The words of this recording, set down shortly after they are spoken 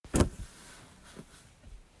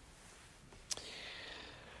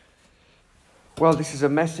Well, this is a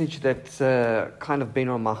message that's kind of been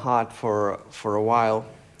on my heart for a while,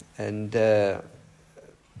 and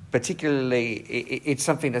particularly it's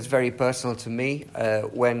something that's very personal to me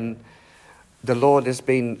when the Lord has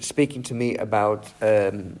been speaking to me about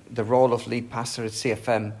the role of lead pastor at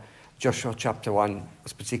CFM. Joshua chapter 1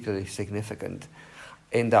 was particularly significant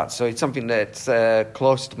in that. So it's something that's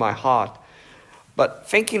close to my heart. But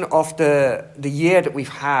thinking of the year that we've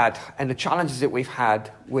had and the challenges that we've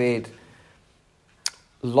had with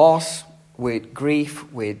loss, with grief,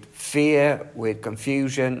 with fear, with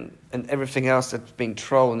confusion, and everything else that's been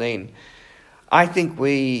thrown in, I think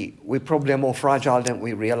we probably are more fragile than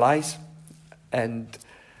we realize. And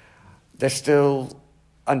there's still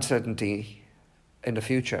uncertainty in the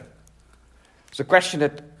future. It's a question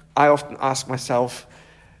that I often ask myself: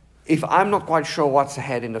 if I'm not quite sure what's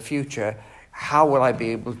ahead in the future, how will I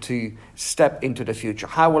be able to step into the future?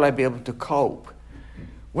 How will I be able to cope?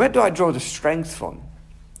 Where do I draw the strength from?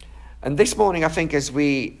 And this morning, I think, as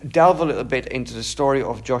we delve a little bit into the story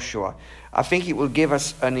of Joshua, I think it will give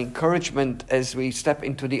us an encouragement as we step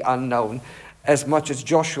into the unknown, as much as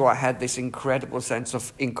Joshua had this incredible sense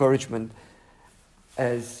of encouragement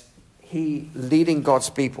as he, leading God's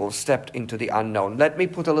people, stepped into the unknown. Let me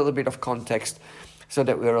put a little bit of context so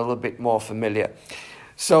that we're a little bit more familiar.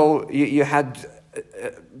 So you had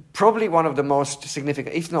probably one of the most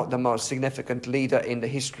significant, if not the most significant leader in the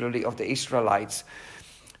history of the Israelites.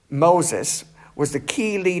 Moses was the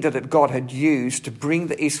key leader that God had used to bring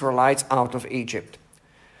the Israelites out of Egypt.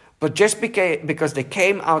 But just because they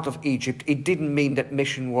came out of Egypt, it didn't mean that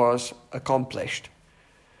mission was accomplished.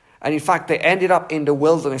 And in fact, they ended up in the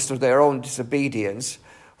wilderness through their own disobedience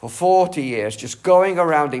for 40 years, just going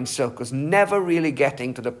around in circles, never really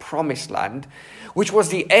getting to the promised land, which was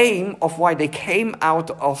the aim of why they came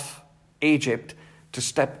out of Egypt, to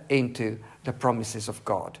step into the promises of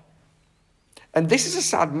God. And this is a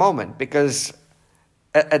sad moment, because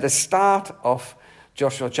at the start of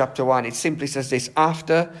Joshua chapter 1, it simply says this: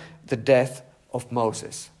 after the death of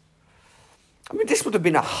Moses. I mean, this would have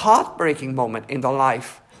been a heartbreaking moment in the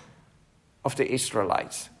life of the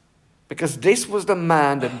Israelites, because this was the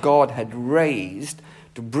man that God had raised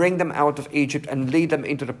to bring them out of Egypt and lead them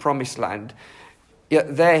into the promised land.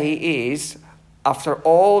 Yet there he is, after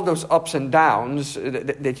all those ups and downs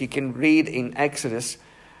that you can read in Exodus.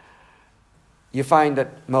 You find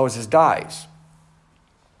that Moses dies.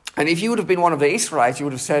 And if you would have been one of the Israelites, you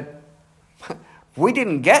would have said, we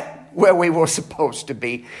didn't get where we were supposed to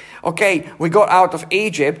be. Okay, we got out of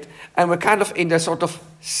Egypt, and we're kind of in the sort of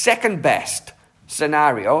second best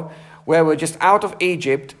scenario, where we're just out of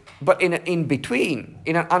Egypt, but in an in-between,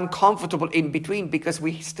 in an uncomfortable in-between, because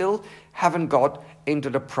we still haven't got into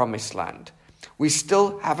the promised land. We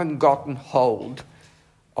still haven't gotten hold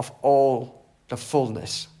of all the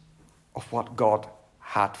fullness of what God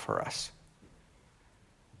had for us.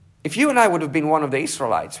 If you and I would have been one of the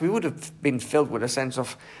Israelites, we would have been filled with a sense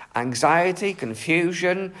of anxiety,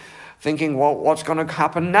 confusion, thinking, well, what's going to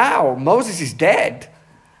happen now? Moses is dead.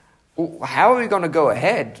 How are we going to go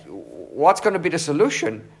ahead? What's going to be the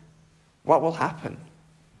solution? What will happen?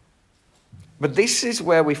 But this is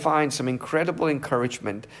where we find some incredible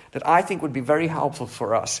encouragement that I think would be very helpful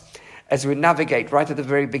for us as we navigate right at the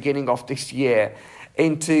very beginning of this year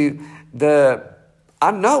into the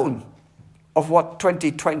unknown of what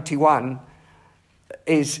 2021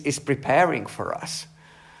 is preparing for us.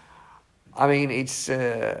 I mean, it's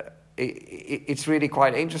really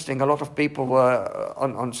quite interesting. A lot of people were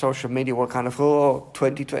on social media were kind of,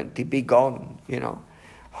 2020, be gone,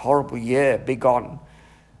 horrible year, be gone.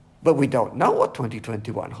 But we don't know what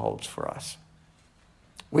 2021 holds for us.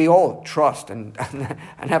 We all trust and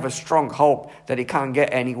have a strong hope that it can't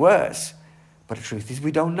get any worse. But the truth is,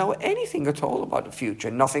 we don't know anything at all about the future.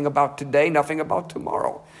 Nothing about today, nothing about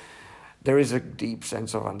tomorrow. There is a deep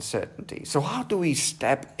sense of uncertainty. So how do we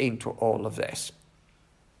step into all of this?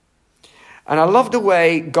 And I love the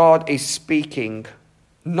way God is speaking,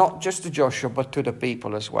 not just to Joshua, but to the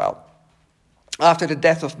people as well. After the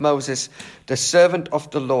death of Moses, the servant of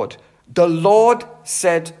the Lord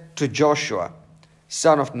said to Joshua,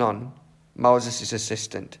 son of Nun, Moses'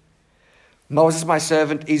 assistant, Moses, my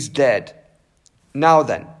servant, is dead. Now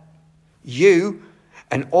then, you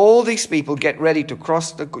and all these people get ready to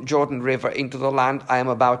cross the Jordan River into the land I am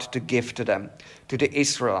about to give to them, to the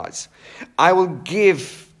Israelites. I will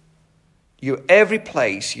give you every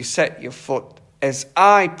place you set your foot, as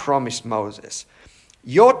I promised Moses.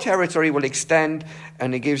 Your territory will extend,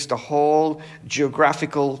 and he gives the whole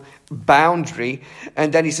geographical boundary.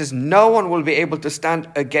 And then he says, no one will be able to stand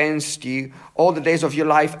against you all the days of your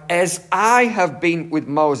life. As I have been with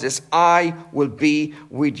Moses, I will be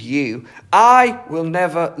with you. I will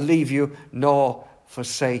never leave you nor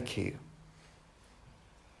forsake you.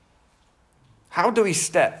 How do we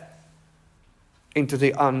step into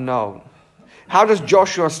the unknown? How does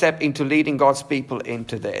Joshua step into leading God's people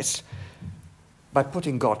into this? By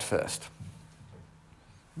putting God first.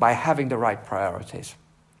 By having the right priorities.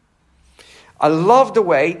 I love the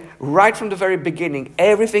way, right from the very beginning,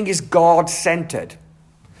 everything is God-centered.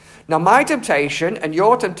 Now, my temptation and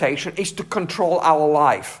your temptation is to control our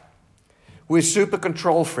life. We're super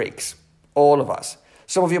control freaks, all of us.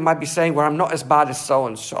 Some of you might be saying, well, I'm not as bad as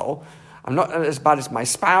so-and-so. I'm not as bad as my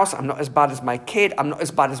spouse. I'm not as bad as my kid. I'm not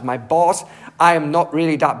as bad as my boss. I am not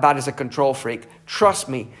really that bad as a control freak. Trust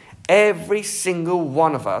me, every single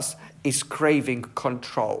one of us is craving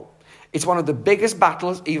control. It's one of the biggest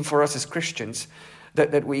battles, even for us as Christians,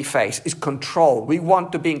 that we face, is control. We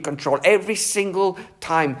want to be in control. Every single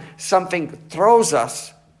time something throws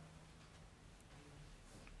us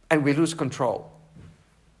and we lose control,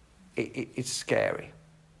 it's scary.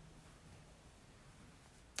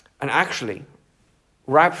 And actually,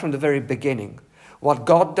 right from the very beginning, what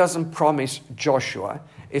God doesn't promise Joshua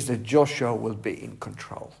is that Joshua will be in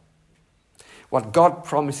control. What God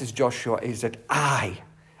promises Joshua is that I.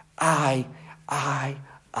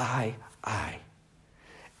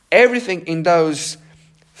 Everything in those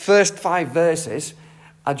first 5 verses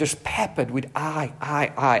are just peppered with I.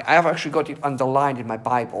 I have actually got it underlined in my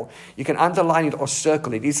Bible. You can underline it or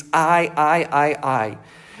circle it. It's I.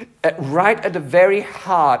 Right at the very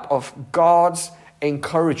heart of God's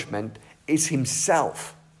encouragement is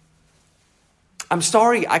himself. I'm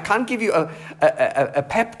sorry, I can't give you a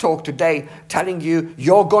pep talk today telling you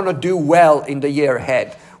you're going to do well in the year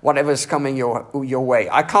ahead, whatever's coming your way.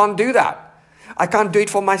 I can't do that. I can't do it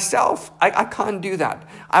for myself. I can't do that.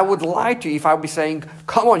 I would lie to you if I would be saying,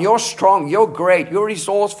 come on, you're strong, you're great, you're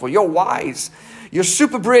resourceful, you're wise, you're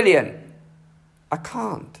super brilliant. I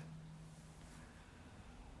can't.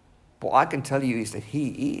 What I can tell you is that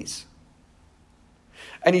he is.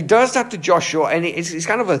 And he does that to Joshua, and it's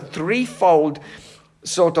kind of a threefold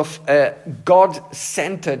sort of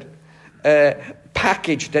God-centered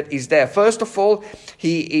package that is there. First of all,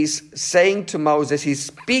 he is saying to Moses, he's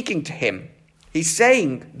speaking to him. He's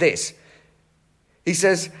saying this. He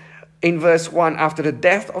says in verse 1, after the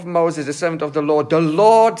death of Moses, the servant of the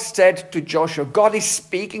Lord said to Joshua, God is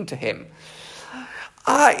speaking to him.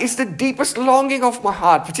 It's the deepest longing of my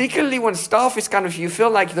heart, particularly when stuff is you feel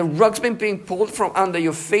like the rug's been being pulled from under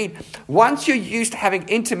your feet. Once you're used to having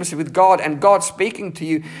intimacy with God and God speaking to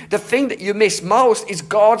you, the thing that you miss most is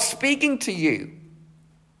God speaking to you.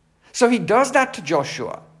 So he does that to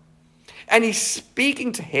Joshua. And he's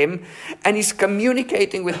speaking to him and he's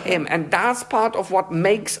communicating with him. And that's part of what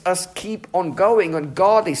makes us keep on going when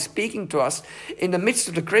God is speaking to us in the midst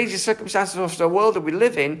of the crazy circumstances of the world that we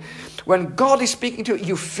live in. When God is speaking to you,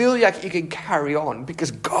 you feel like you can carry on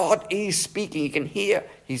because God is speaking. You can hear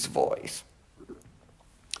his voice.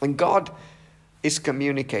 And God is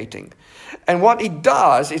communicating. And what he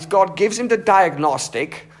does is God gives him the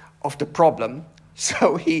diagnostic of the problem.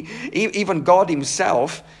 So even God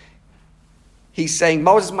himself, he's saying,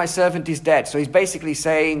 Moses, my servant, is dead. So he's basically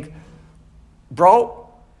saying, bro,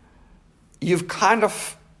 you've kind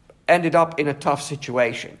of ended up in a tough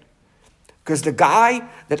situation. Because the guy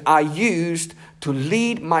that I used to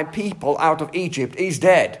lead my people out of Egypt is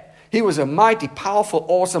dead. He was a mighty, powerful,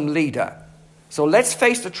 awesome leader. So let's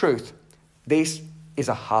face the truth. This is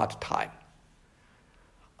a hard time.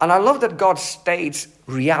 And I love that God states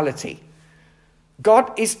reality.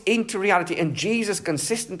 God is into reality, and Jesus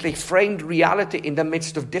consistently framed reality in the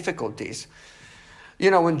midst of difficulties.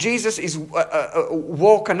 You know, when Jesus is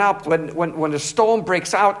woken up, when the storm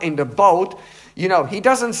breaks out in the boat, you know, he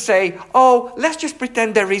doesn't say, oh, let's just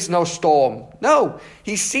pretend there is no storm. No,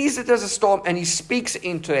 he sees it as a storm and he speaks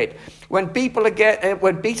into it. When Peter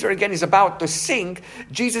again is about to sink,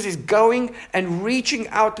 Jesus is going and reaching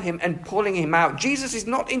out to him and pulling him out. Jesus is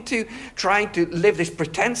not into trying to live this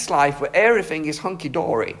pretense life where everything is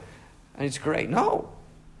hunky-dory and it's great. No.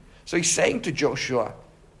 So he's saying to Joshua,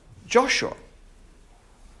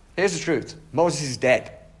 here's the truth. Moses is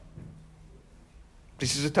dead.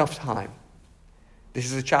 This is a tough time. This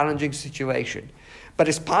is a challenging situation. But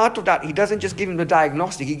as part of that, he doesn't just give him the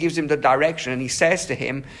diagnostic, he gives him the direction. And he says to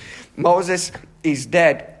him, Moses is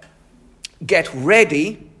dead. Get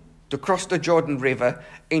ready to cross the Jordan River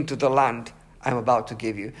into the land I'm about to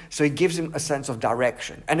give you. So he gives him a sense of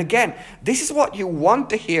direction. And again, this is what you want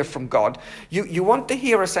to hear from God. You want to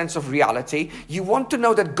hear a sense of reality. You want to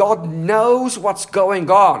know that God knows what's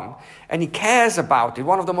going on and he cares about it.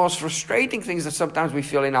 One of the most frustrating things that sometimes we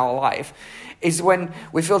feel in our life is when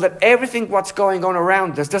we feel that everything what's going on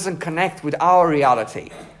around us doesn't connect with our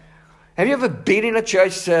reality. Have you ever been in a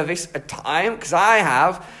church service at time? Because I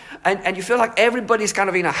have. And you feel like everybody's kind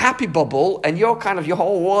of in a happy bubble and your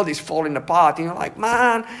whole world is falling apart. And you're like,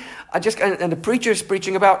 man, and the preacher is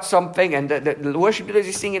preaching about something and the worship leader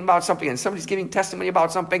is singing about something and somebody's giving testimony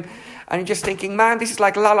about something. And you're just thinking, man, this is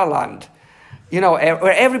like La La Land.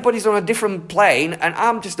 Where everybody's on a different plane and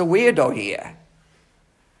I'm just a weirdo here.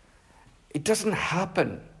 It doesn't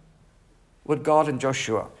happen with God and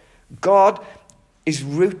Joshua. God is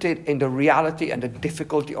rooted in the reality and the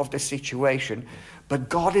difficulty of the situation. But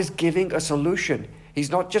God is giving a solution. He's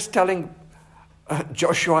not just telling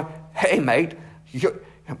Joshua, hey mate,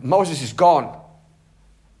 Moses is gone.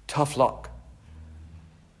 Tough luck.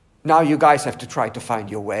 Now you guys have to try to find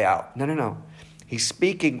your way out. No. He's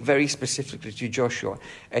speaking very specifically to Joshua.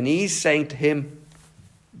 And he's saying to him,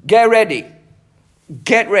 get ready.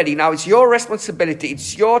 Get ready. Now it's your responsibility.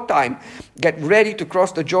 It's your time. Get ready to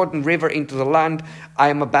cross the Jordan River into the land I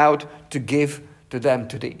am about to give to them,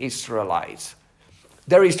 to the Israelites.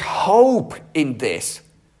 There is hope in this.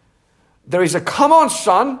 There is a, come on,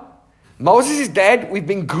 son. Moses is dead. We've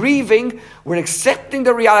been grieving. We're accepting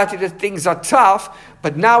the reality that things are tough.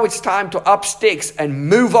 But now it's time to up sticks and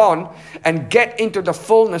move on and get into the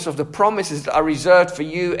fullness of the promises that are reserved for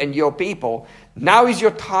you and your people. Now is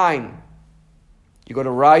your time. You've got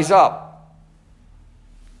to rise up.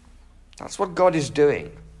 That's what God is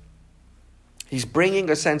doing. He's bringing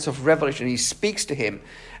a sense of revelation. He speaks to him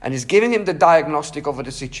and he's giving him the diagnostic over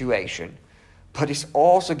the situation. But he's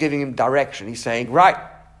also giving him direction. He's saying, right,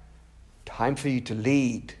 time for you to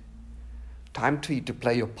lead. Time for you to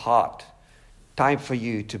play your part. Time for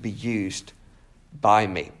you to be used by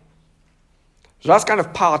me. So that's kind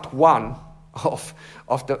of part one of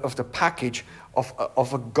the package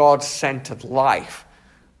of a God-centered life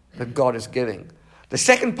that God is giving. The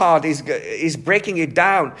second part is breaking it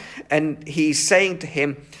down, and he's saying to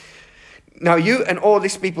him, now you and all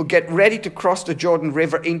these people get ready to cross the Jordan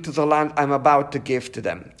River into the land I'm about to give to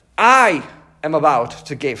them. I am about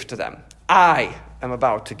to give to them. I am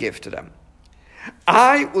about to give to them.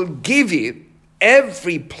 I will give you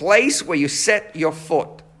every place where you set your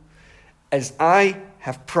foot, as I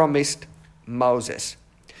have promised Moses.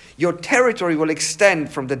 Your territory will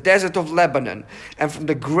extend from the desert of Lebanon and from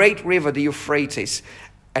the great river, the Euphrates,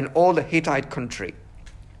 and all the Hittite country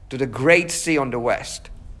to the great sea on the west.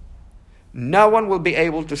 No one will be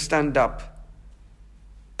able to stand up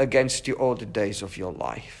against you all the days of your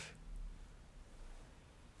life.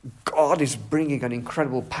 God is bringing an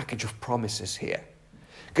incredible package of promises here.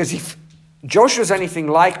 Because if Joshua's anything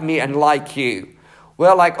like me and like you,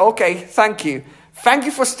 we're like, okay, thank you. Thank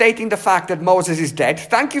you for stating the fact that Moses is dead.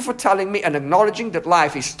 Thank you for telling me and acknowledging that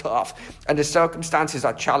life is tough and the circumstances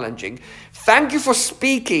are challenging. Thank you for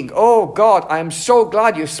speaking. Oh God, I am so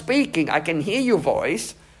glad you're speaking. I can hear your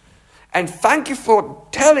voice. And thank you for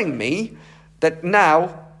telling me that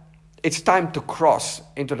now it's time to cross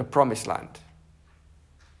into the promised land.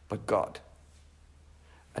 But God,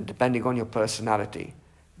 and depending on your personality,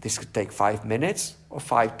 this could take 5 minutes or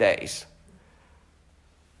 5 days.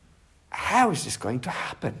 How is this going to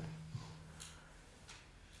happen?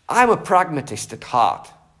 I'm a pragmatist at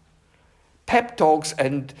heart. Pep talks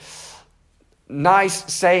and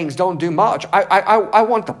nice sayings don't do much. I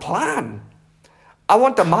want a plan. I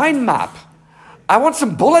want a mind map. I want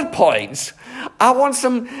some bullet points. I want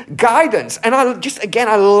some guidance. And I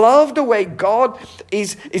love the way God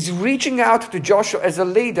is reaching out to Joshua as a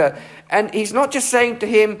leader. And he's not just saying to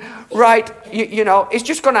him, right, it's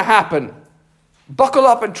just going to happen. Buckle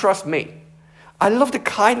up and trust me. I love the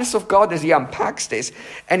kindness of God as he unpacks this.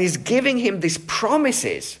 And he's giving him these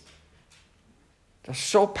promises. They're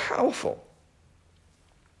so powerful.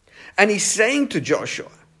 And he's saying to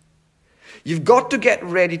Joshua, you've got to get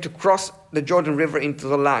ready to cross the Jordan River into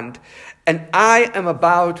the land. And I am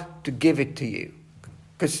about to give it to you.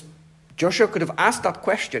 Because Joshua could have asked that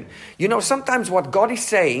question. Sometimes what God is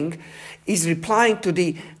saying is replying to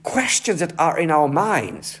the questions that are in our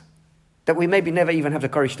minds that we maybe never even have the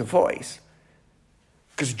courage to voice.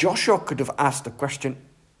 Because Joshua could have asked the question,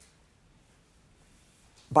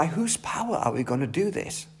 by whose power are we going to do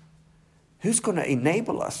this? Who's going to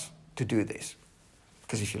enable us to do this?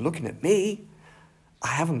 Because if you're looking at me, I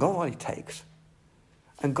haven't got what it takes.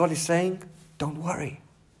 And God is saying, don't worry.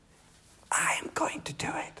 I am going to do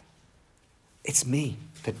it. It's me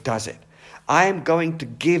that does it. I am going to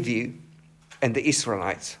give you and the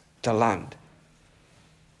Israelites the land.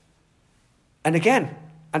 And again,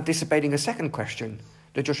 anticipating a second question,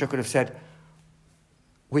 that Joshua could have said,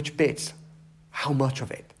 which bits? How much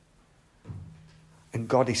of it? And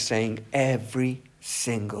God is saying, every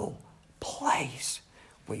single place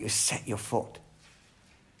where you set your foot,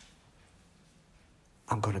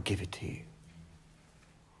 I'm going to give it to you.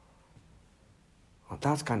 Well,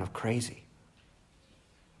 that's kind of crazy.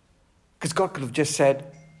 Because God could have just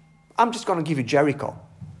said, I'm just going to give you Jericho,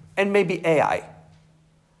 and maybe Ai,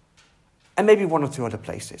 and maybe one or two other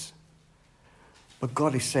places. But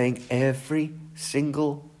God is saying, every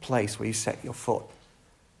single place where you set your foot,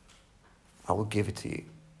 I will give it to you.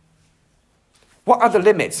 What are the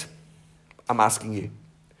limits? I'm asking you.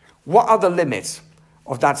 What are the limits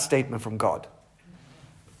of that statement from God?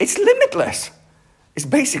 It's limitless. It's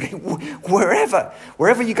basically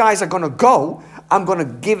wherever you guys are going to go, I'm going to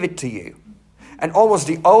give it to you. And almost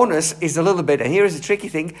the onus is a little bit, and here is the tricky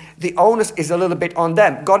thing, the onus is a little bit on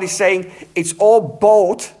them. God is saying, it's all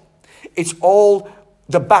bought,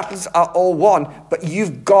 the battles are all won, but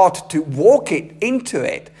you've got to walk it into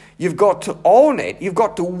it. You've got to own it. You've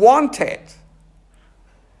got to want it.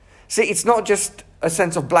 See, it's not just a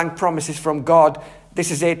sense of blank promises from God.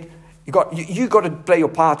 This is it. You got to play your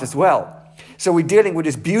part as well. So we're dealing with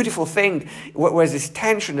this beautiful thing where there's this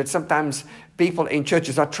tension that sometimes people in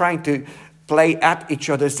churches are trying to play at each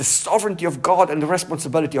other. It's the sovereignty of God and the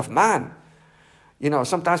responsibility of man. You know,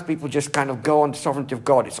 sometimes people just kind of go on the sovereignty of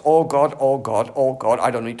God. It's all God, all God, all God.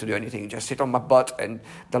 I don't need to do anything. Just sit on my butt and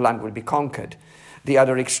the land will be conquered. The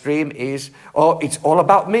other extreme is, it's all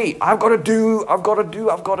about me. I've got to do.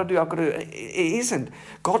 It isn't.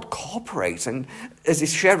 God cooperates, and there's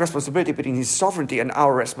this shared responsibility between his sovereignty and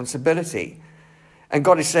our responsibility. And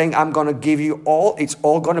God is saying, I'm going to give you all. It's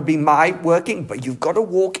all going to be my working, but you've got to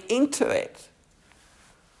walk into it.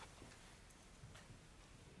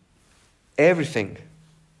 Everything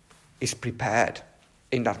is prepared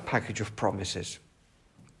in that package of promises.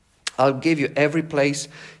 I'll give you every place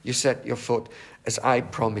you set your foot, as I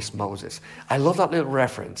promised Moses. I love that little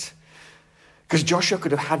reference. Because Joshua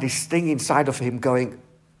could have had this thing inside of him going,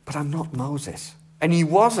 but I'm not Moses. And he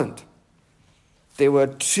wasn't. They were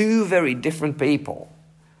two very different people.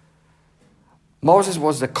 Moses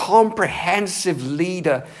was the comprehensive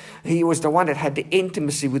leader. He was the one that had the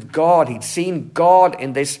intimacy with God. He'd seen God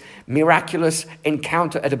in this miraculous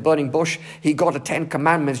encounter at a burning bush. He got the 10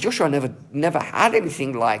 Commandments. Joshua never had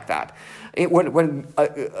anything like that. When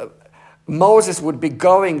Moses would be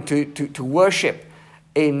going to worship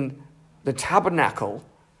in the tabernacle,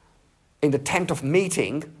 in the tent of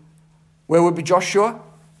meeting, where would be Joshua?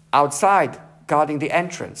 Outside, guarding the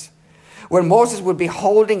entrance. When Moses would be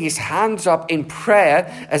holding his hands up in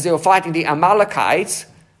prayer as they were fighting the Amalekites,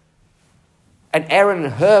 and Aaron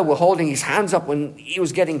and Hur were holding his hands up when he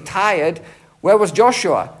was getting tired, where was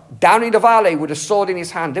Joshua? Down in the valley with a sword in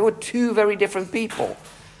his hand. They were two very different people.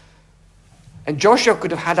 And Joshua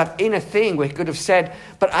could have had that inner thing where he could have said,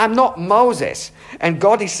 but I'm not Moses. And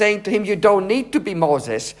God is saying to him, you don't need to be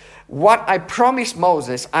Moses. What I promised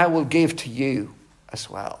Moses, I will give to you as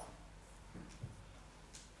well.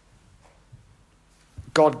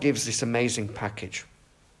 God gives this amazing package.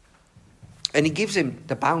 And he gives him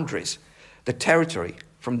the boundaries, the territory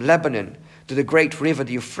from Lebanon to the great river,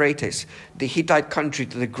 the Euphrates, the Hittite country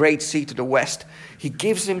to the great sea to the west. He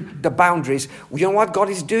gives him the boundaries. You know what God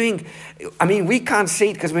is doing? I mean, we can't see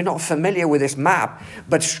it because we're not familiar with this map,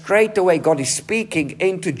 but straight away God is speaking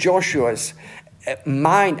into Joshua's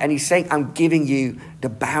mind, and he's saying, I'm giving you the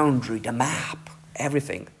boundary, the map,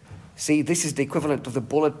 everything. See, this is the equivalent of the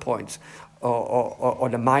bullet points or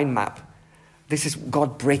the mind map. This is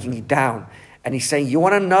God breaking it down. And he's saying, you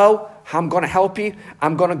want to know how I'm going to help you?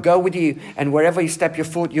 I'm going to go with you. And wherever you step your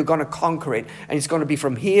foot, you're going to conquer it. And it's going to be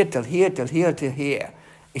from here till here, till here, till here.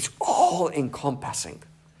 It's all encompassing.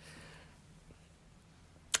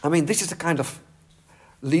 I mean, this is the kind of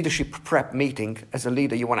leadership prep meeting as a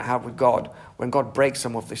leader you want to have with God when God breaks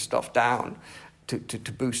some of this stuff down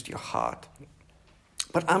to boost your heart.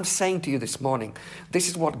 But I'm saying to you this morning, this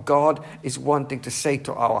is what God is wanting to say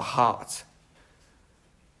to our hearts.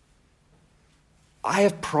 I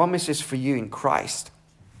have promises for you in Christ.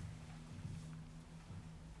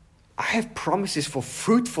 I have promises for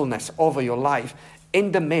fruitfulness over your life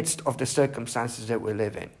in the midst of the circumstances that we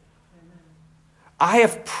live in. I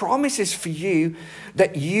have promises for you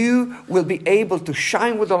that you will be able to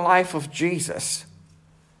shine with the life of Jesus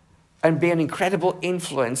and be an incredible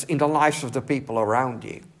influence in the lives of the people around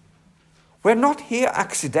you. We're not here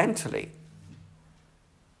accidentally.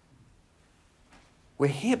 We're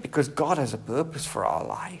here because God has a purpose for our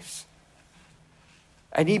lives.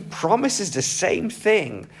 And he promises the same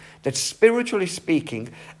thing, that spiritually speaking,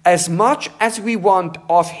 as much as we want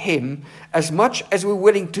of him, as much as we're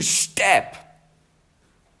willing to step,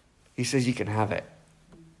 he says you can have it.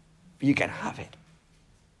 You can have it.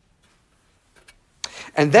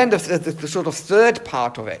 And then the sort of third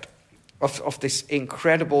part of it, of this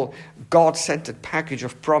incredible God-centered package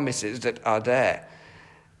of promises that are there.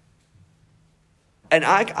 And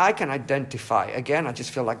I can identify, again, I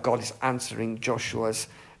just feel like God is answering Joshua's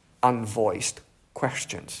unvoiced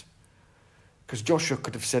questions. Because Joshua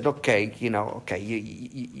could have said,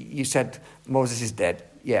 you said Moses is dead.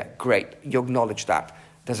 Yeah, great. You acknowledge that.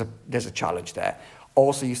 There's a challenge there.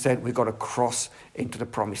 Also, you said we've got to cross into the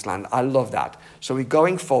promised land. I love that. So we're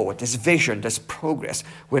going forward. There's vision. There's progress.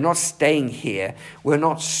 We're not staying here. We're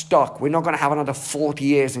not stuck. We're not going to have another 40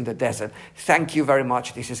 years in the desert. Thank you very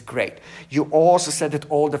much. This is great. You also said that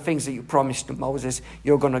all the things that you promised to Moses,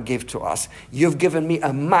 you're going to give to us. You've given me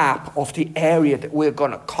a map of the area that we're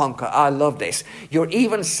going to conquer. I love this. You're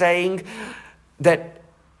even saying that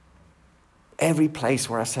every place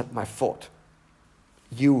where I set my foot,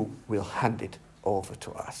 you will hand it over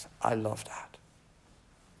to us. I love that.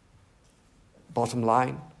 Bottom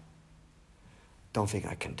line, don't think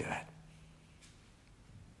I can do it.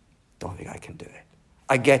 Don't think I can do it.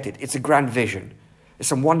 I get it. It's a grand vision. It's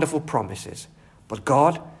some wonderful promises. But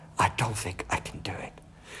God, I don't think I can do it.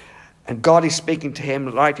 And God is speaking to him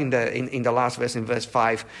right in the last verse, in verse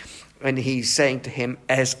 5. And he's saying to him,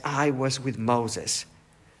 as I was with Moses,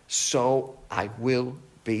 so I will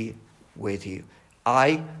be with you.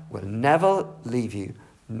 I will never leave you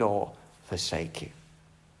nor forsake you.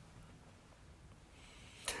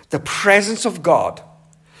 The presence of God,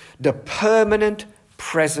 the permanent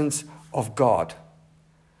presence of God,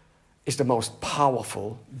 is the most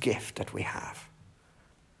powerful gift that we have.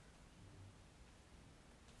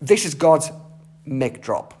 This is God's mic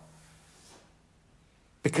drop.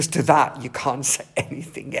 Because to that, you can't say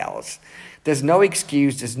anything else. There's no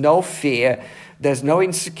excuse, there's no fear, there's no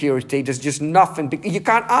insecurity, there's just nothing. You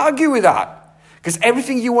can't argue with that. Because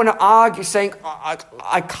everything you want to argue, saying,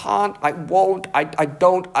 I can't, I won't, I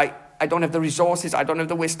don't have the resources, I don't have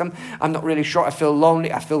the wisdom, I'm not really sure, I feel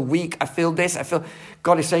lonely, I feel weak, I feel this,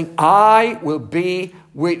 God is saying, I will be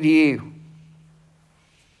with you.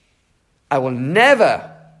 I will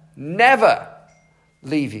never, never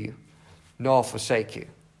leave you nor forsake you.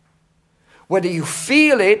 Whether you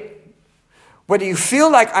feel it, whether you feel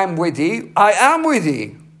like I'm with you, I am with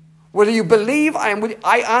you. Whether you believe I am with you,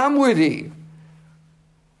 I am with you.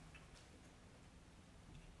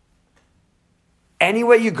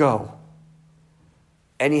 Anywhere you go,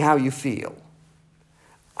 anyhow you feel,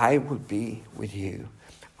 I will be with you.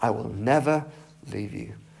 I will never leave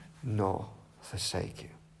you nor forsake you.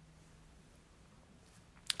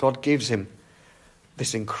 God gives him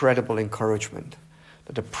this incredible encouragement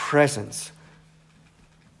that the presence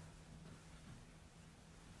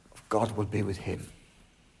of God will be with him.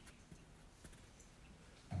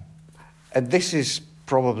 And this is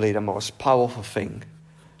probably the most powerful thing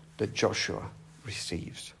that Joshua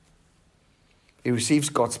receives. He receives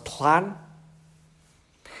God's plan.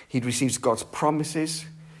 He receives God's promises.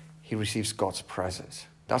 He receives God's presence.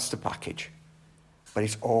 That's the package. But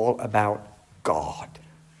it's all about God.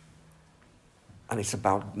 And it's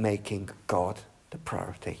about making God the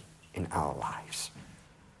priority in our lives.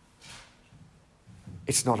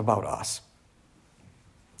 It's not about us.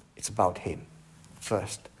 It's about him,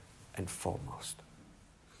 first and foremost.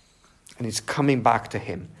 And it's coming back to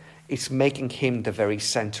him. It's making him the very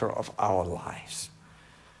center of our lives.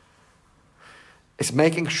 It's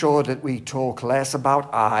making sure that we talk less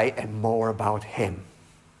about I and more about him.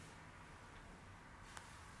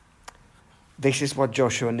 This is what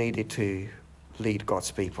Joshua needed to lead God's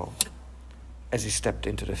people as he stepped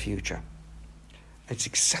into the future. It's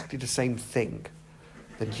exactly the same thing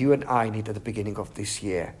that you and I need at the beginning of this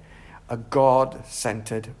year. A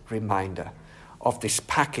God-centered reminder of this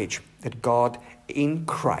package that God in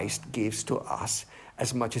Christ gives to us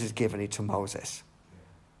as much as he's given it to Moses.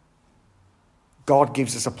 God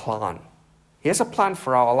gives us a plan. He has a plan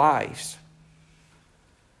for our lives.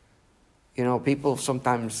 You know, people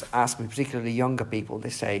sometimes ask me, particularly younger people, they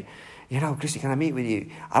say, Christy, can I meet with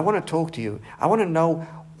you? I want to talk to you. I want to know,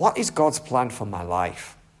 what is God's plan for my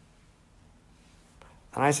life?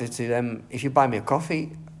 And I say to them, if you buy me a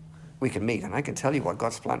coffee, we can meet and I can tell you what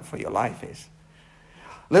God's plan for your life is.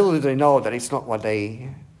 Little do they know that it's not what they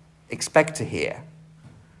expect to hear.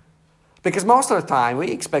 Because most of the time,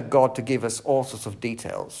 we expect God to give us all sorts of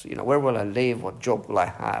details. Where will I live? What job will I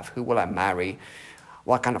have? Who will I marry?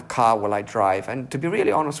 What kind of car will I drive? And to be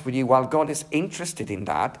really honest with you, while God is interested in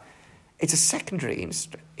that, It's a secondary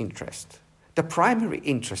interest. The primary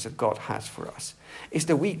interest that God has for us is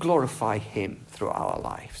that we glorify him through our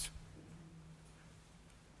lives.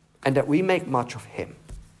 And that we make much of him.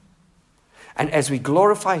 And as we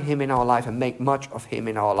glorify him in our life and make much of him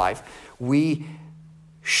in our life, we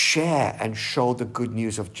share and show the good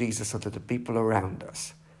news of Jesus so that the people around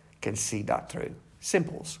us can see that through.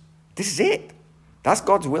 Simples. This is it. That's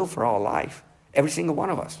God's will for our life. Every single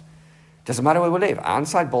one of us. Doesn't matter where we live.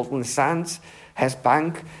 Anside, Bolton on Sands, Hess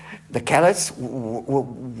Bank, the Kellets,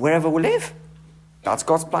 wherever we live. That's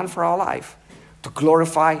God's plan for our life. To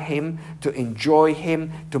glorify him, to enjoy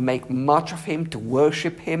him, to make much of him, to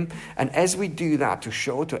worship him. And as we do that, to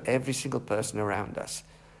show to every single person around us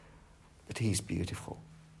that he's beautiful.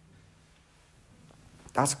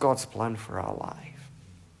 That's God's plan for our life.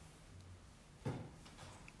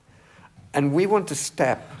 And we want to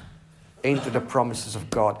step into the promises of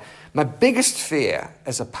God. My biggest fear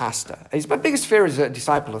as a pastor, my biggest fear as a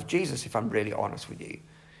disciple of Jesus, if I'm really honest with you.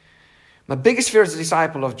 My biggest fear as a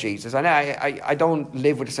disciple of Jesus, and I don't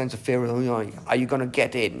live with a sense of fear, are you going to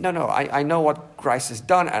get in? No, I know what Christ has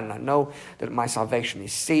done, and I know that my salvation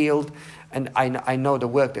is sealed, and I know the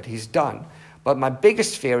work that he's done. But my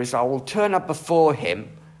biggest fear is I will turn up before him,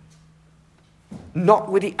 not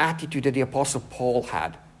with the attitude that the Apostle Paul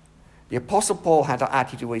had. The Apostle Paul had an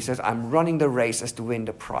attitude where he says, I'm running the race as to win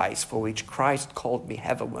the prize for which Christ called me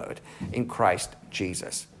heavenward in Christ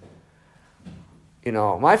Jesus. You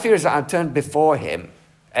know, my fear is that I'll turn before him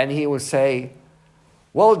and he will say,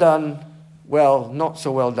 well done, well, not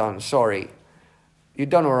so well done, sorry. You've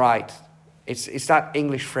done all right. It's that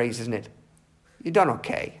English phrase, isn't it? You've done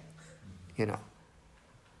okay, you know.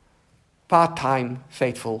 Part-time,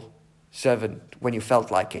 faithful servant when you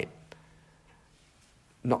felt like it.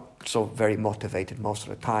 Not so very motivated most of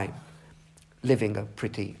the time. Living a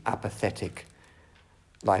pretty apathetic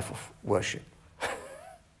life of worship.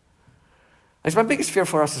 It's my biggest fear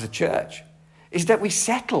for us as a church, is that we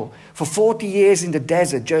settle for 40 years in the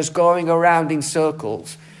desert just going around in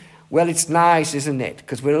circles. Well, it's nice, isn't it?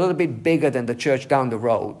 Because we're a little bit bigger than the church down the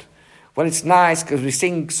road. Well, it's nice because we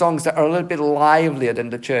sing songs that are a little bit livelier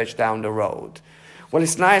than the church down the road. Well,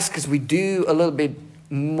 it's nice because we do a little bit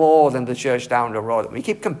more than the church down the road. We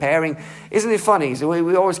keep comparing. Isn't it funny? So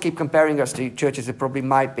we always keep comparing us to churches that probably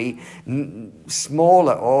might be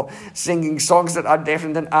smaller or singing songs that are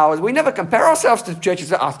different than ours. We never compare ourselves to churches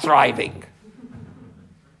that are thriving.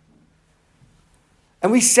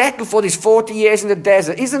 And we settle for these 40 years in the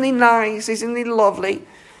desert. Isn't it nice? Isn't it lovely?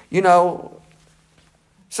 You know,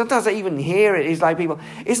 sometimes I even hear it. It's like people,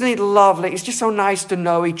 isn't it lovely? It's just so nice to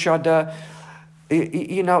know each other.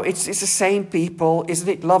 You know, it's the same people. Isn't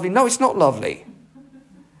it lovely? No, it's not lovely.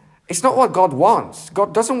 It's not what God wants.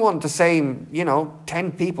 God doesn't want the same,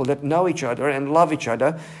 10 people that know each other and love each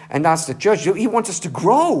other, and that's the church. He wants us to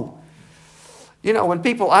grow. You know, when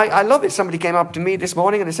people, I love it. Somebody came up to me this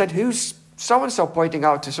morning and they said, who's so-and-so, pointing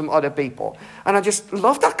out to some other people. And I just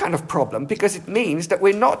love that kind of problem because it means that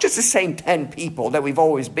we're not just the same 10 people that we've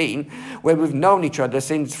always been, where we've known each other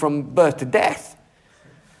since from birth to death.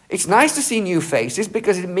 It's nice to see new faces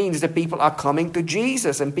because it means that people are coming to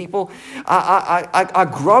Jesus and people are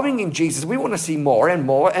growing in Jesus. We want to see more and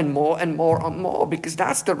more and more and more and more because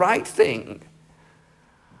that's the right thing.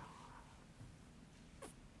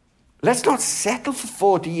 Let's not settle for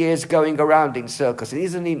 40 years going around in circles.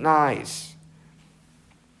 Isn't it nice?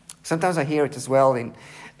 Sometimes I hear it as well in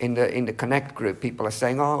the Connect group. People are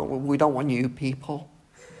saying, oh, we don't want new people.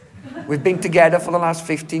 We've been together for the last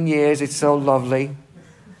 15 years. It's so lovely.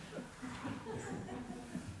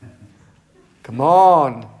 Come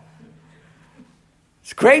on.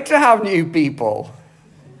 It's great to have new people.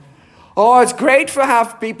 Oh, it's great to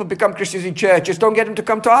have people become Christians in church. Just don't get them to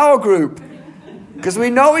come to our group. Because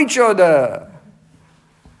we know each other.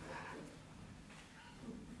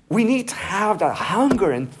 We need to have that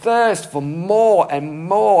hunger and thirst for more and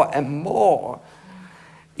more and more.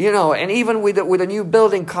 You know, and even with a new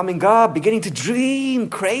building coming up, beginning to dream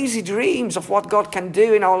crazy dreams of what God can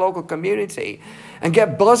do in our local community. And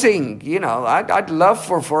get buzzing, you know. I'd love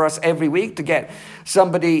for us every week to get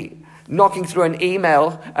somebody knocking through an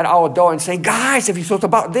email at our door and saying, guys, have you thought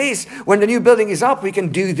about this? When the new building is up, we can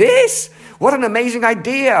do this. What an amazing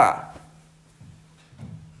idea.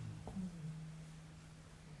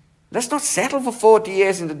 Let's not settle for 40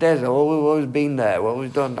 years in the desert. Oh, we've always been there. Well,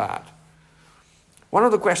 we've done that. One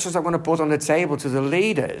of the questions I'm going to put on the table to the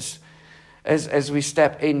leaders as we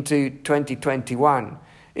step into 2021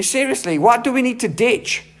 is seriously, what do we need to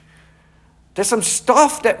ditch? There's some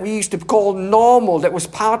stuff that we used to call normal that was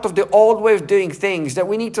part of the old way of doing things that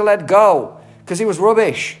we need to let go because it was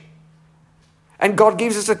rubbish. And God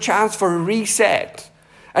gives us a chance for a reset.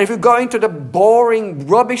 And if we go into the boring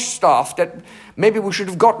rubbish stuff that maybe we should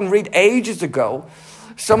have gotten rid ages ago,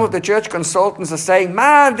 some of the church consultants are saying,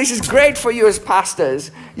 man, this is great for you as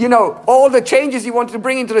pastors. You know, all the changes you wanted to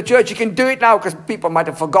bring into the church, you can do it now because people might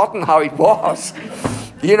have forgotten how it was,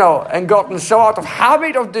 you know, and gotten so out of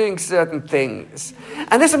habit of doing certain things.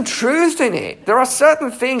 And there's some truth in it. There are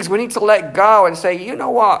certain things we need to let go and say, you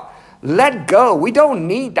know what, let go. We don't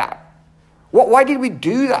need that. Why did we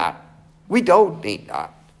do that? We don't need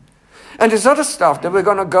that. And there's other stuff that we're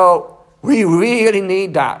going to go, we really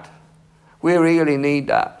need that. We really need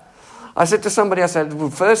that. I said to somebody, I said, the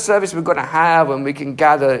first service we're going to have when we can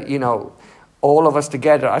gather, you know, all of us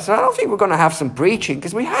together. I said, I don't think we're going to have some preaching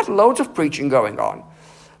because we had loads of preaching going on.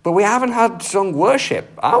 But we haven't had sung worship.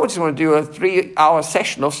 I just want to do a 3-hour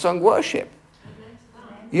session of sung worship.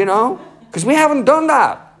 You know? Because we haven't done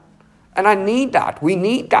that. And I need that. We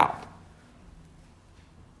need that.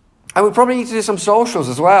 And we probably need to do some socials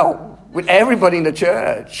as well with everybody in the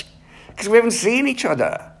church. Because we haven't seen each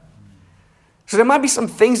other. So there might be some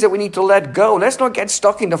things that we need to let go. Let's not get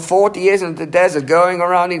stuck in the 40 years in the desert going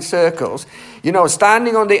around in circles. You know,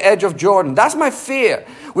 standing on the edge of Jordan. That's my fear.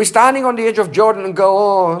 We're standing on the edge of Jordan and go,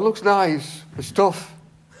 oh, it looks nice. It's tough.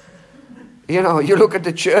 You know, you look at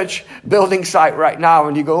the church building site right now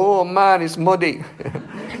and you go, oh man, it's muddy.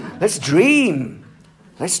 Let's dream.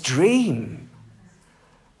 Let's dream.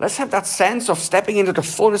 Let's have that sense of stepping into the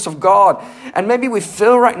fullness of God. And maybe we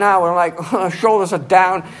feel right now, we're like, oh, our shoulders are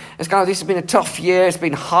down. It's kind of, this has been a tough year. It's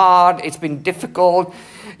been hard. It's been difficult.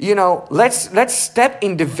 You know, let's step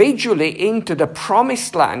individually into the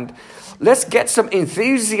promised land. Let's get some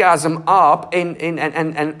enthusiasm up and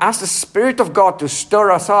ask the Spirit of God to stir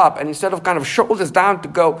us up. And instead of kind of shoulders down to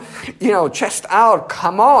go, you know, chest out,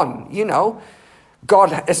 come on, you know.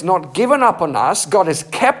 God has not given up on us. God has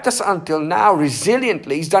kept us until now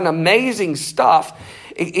resiliently. He's done amazing stuff.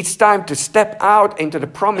 It's time to step out into the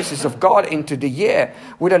promises of God into the year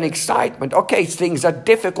with an excitement. Okay, things are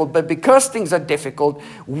difficult, but because things are difficult,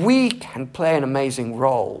 we can play an amazing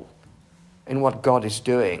role in what God is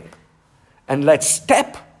doing. And let's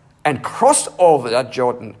step and cross over that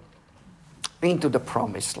Jordan into the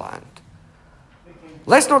promised land.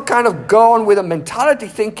 Let's not kind of go on with a mentality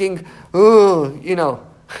thinking, oh, you know,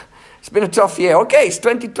 it's been a tough year. Okay, it's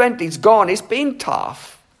 2020, it's gone, it's been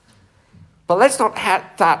tough. But let's not have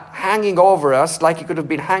that hanging over us like it could have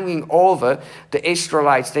been hanging over the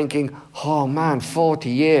Israelites thinking, oh man, 40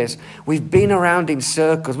 years. We've been around in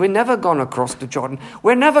circles. We're never going to cross the Jordan.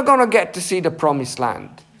 We're never going to get to see the promised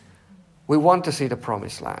land. We want to see the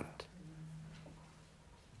promised land.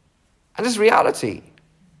 And it's reality.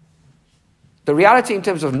 The reality in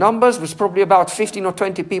terms of numbers was probably about 15 or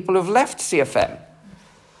 20 people who've left CFM.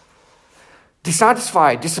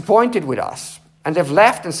 Dissatisfied, disappointed with us. And they've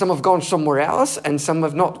left and some have gone somewhere else and some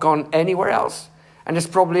have not gone anywhere else. And there's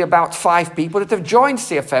probably about 5 people that have joined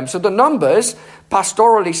CFM. So the numbers,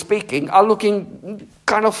 pastorally speaking, are looking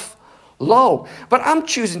kind of low. But I'm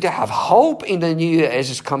choosing to have hope in the new year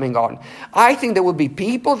as it's coming on. I think there will be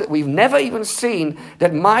people that we've never even seen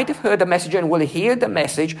that might have heard the message and will hear the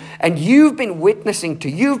message, and you've been witnessing to,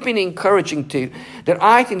 you've been encouraging to, that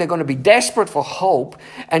I think they're going to be desperate for hope,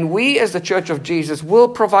 and we as the Church of Jesus will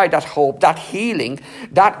provide that hope, that healing,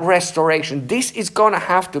 that restoration. This is going to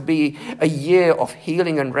have to be a year of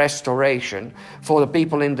healing and restoration for the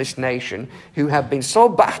people in this nation who have been so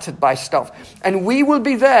battered by stuff, and we will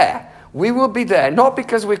be there. We will be there, not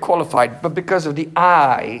because we're qualified, but because of the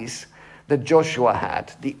eyes that Joshua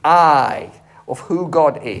had, the eye of who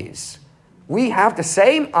God is. We have the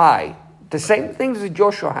same eye, the same things that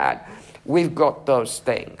Joshua had. We've got those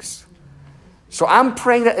things. So I'm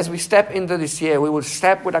praying that as we step into this year, we will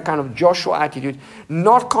step with a kind of Joshua attitude,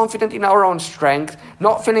 not confident in our own strength,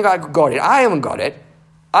 not feeling like I got it. I haven't got it.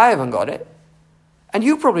 I haven't got it. And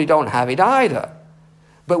you probably don't have it either.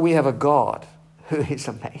 But we have a God who is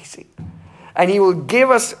amazing. And he will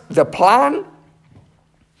give us the plan.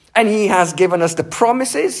 And he has given us the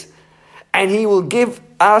promises. And he will give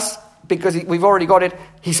us, because we've already got it,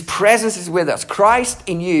 his presence is with us. Christ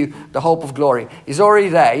in you, the hope of glory, is already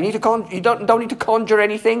there. You don't need to conjure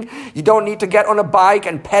anything. You don't need to get on a bike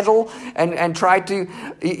and pedal and try to,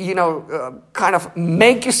 kind of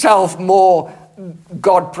make yourself more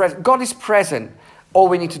God present. God is present. All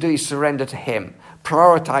we need to do is surrender to him.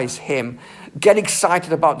 Prioritize him. Get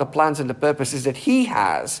excited about the plans and the purposes that he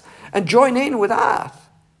has. And join in with that.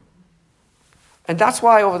 And that's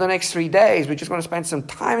why over the next 3 days, we're just going to spend some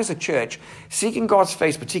time as a church seeking God's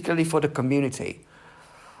face, particularly for the community.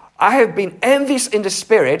 I have been envious in the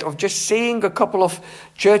spirit of just seeing a couple of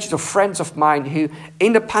churches of friends of mine who,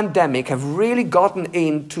 in the pandemic, have really gotten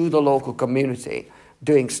into the local community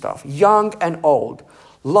doing stuff, young and old.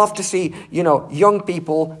 Love to see, young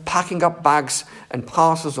people packing up bags and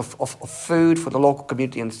parcels of food for the local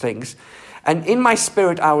community and things. And in my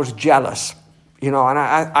spirit, I was jealous, and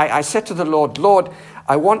I said to the Lord,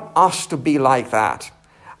 I want us to be like that.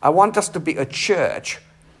 I want us to be a church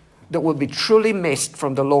that will be truly missed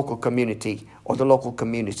from the local community or the local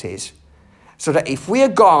communities. So that if we are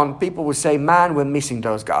gone, people will say, man, we're missing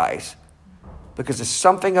those guys. Because there's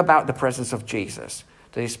something about the presence of Jesus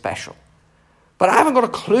that is special. But I haven't got a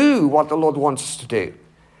clue what the Lord wants us to do.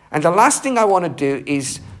 And the last thing I want to do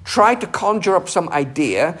is try to conjure up some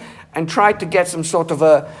idea and try to get some sort of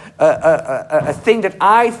a thing that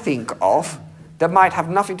I think of that might have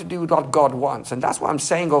nothing to do with what God wants. And that's what I'm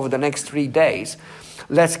saying over the next 3 days.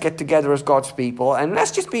 Let's get together as God's people and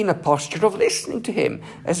let's just be in a posture of listening to him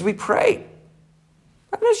as we pray.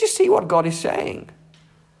 And let's just see what God is saying.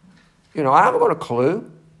 I haven't got a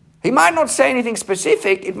clue. He might not say anything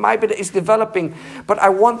specific. It might be that it's developing. But I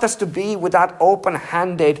want us to be with that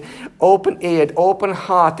open-handed, open-eared,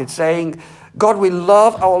 open-hearted, saying, God, we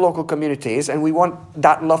love our local communities and we want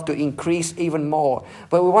that love to increase even more.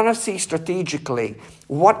 But we want to see strategically,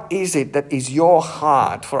 what is it that is your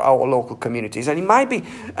heart for our local communities? And it might be,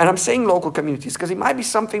 and I'm saying local communities, because it might be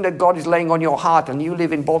something that God is laying on your heart and you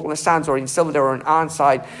live in Bolton Sands or in Silverdale or in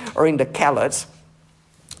Arnside or in the Kellards.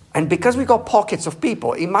 And because we got pockets of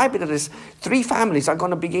people, it might be that there's 3 families are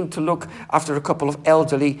going to begin to look after a couple of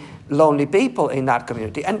elderly, lonely people in that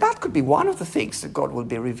community. And that could be one of the things that God will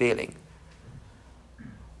be revealing.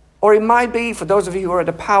 Or it might be, for those of you who are at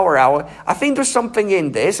the Power Hour, I think there's something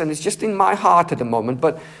in this, and it's just in my heart at the moment,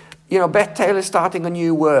 but, Beth Taylor's starting a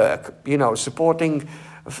new work, supporting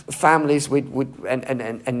families with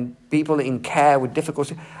and people in care with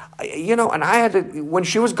difficulty. And I when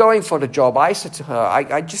she was going for the job, I said to her,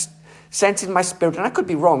 I just sensed in my spirit, and I could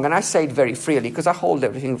be wrong, and I say it very freely, because I hold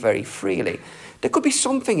everything very freely. There could be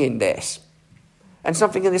something in this. And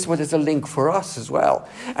something in this where there's a link for us as well.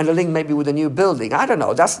 And a link maybe with a new building. I don't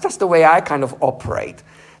know. That's the way I kind of operate.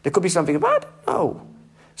 There could be something, but I don't know.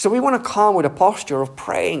 So we want to come with a posture of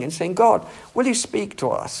praying and saying, God, will you speak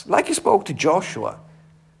to us? Like you spoke to Joshua.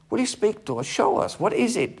 Will you speak to us? Show us. What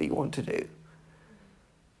is it that you want to do?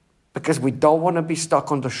 Because we don't want to be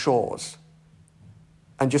stuck on the shores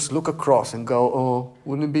and just look across and go, oh,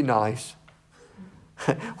 wouldn't it be nice?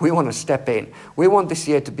 We want to step in. We want this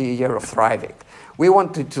year to be a year of thriving. We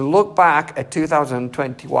want to look back at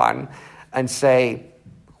 2021 and say,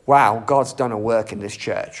 wow, God's done a work in this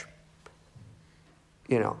church.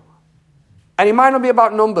 And it might not be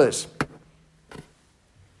about numbers.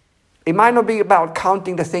 It might not be about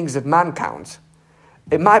counting the things that man counts.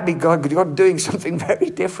 It might be God doing something very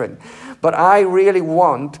different. But I really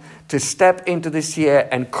want to step into this year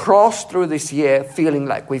and cross through this year feeling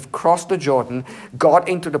like we've crossed the Jordan, got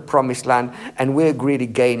into the promised land, and we're really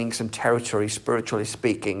gaining some territory, spiritually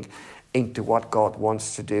speaking, into what God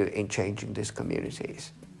wants to do in changing these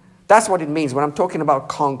communities. That's what it means when I'm talking about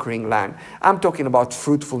conquering land. I'm talking about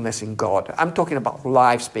fruitfulness in God. I'm talking about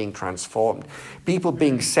lives being transformed, people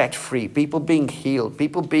being set free, people being healed,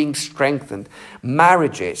 people being strengthened,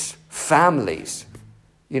 marriages, families,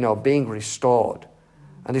 being restored.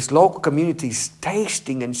 And this local community is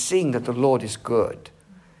tasting and seeing that the Lord is good.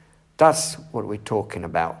 That's what we're talking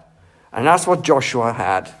about. And that's what Joshua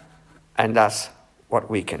had, and that's what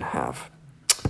we can have.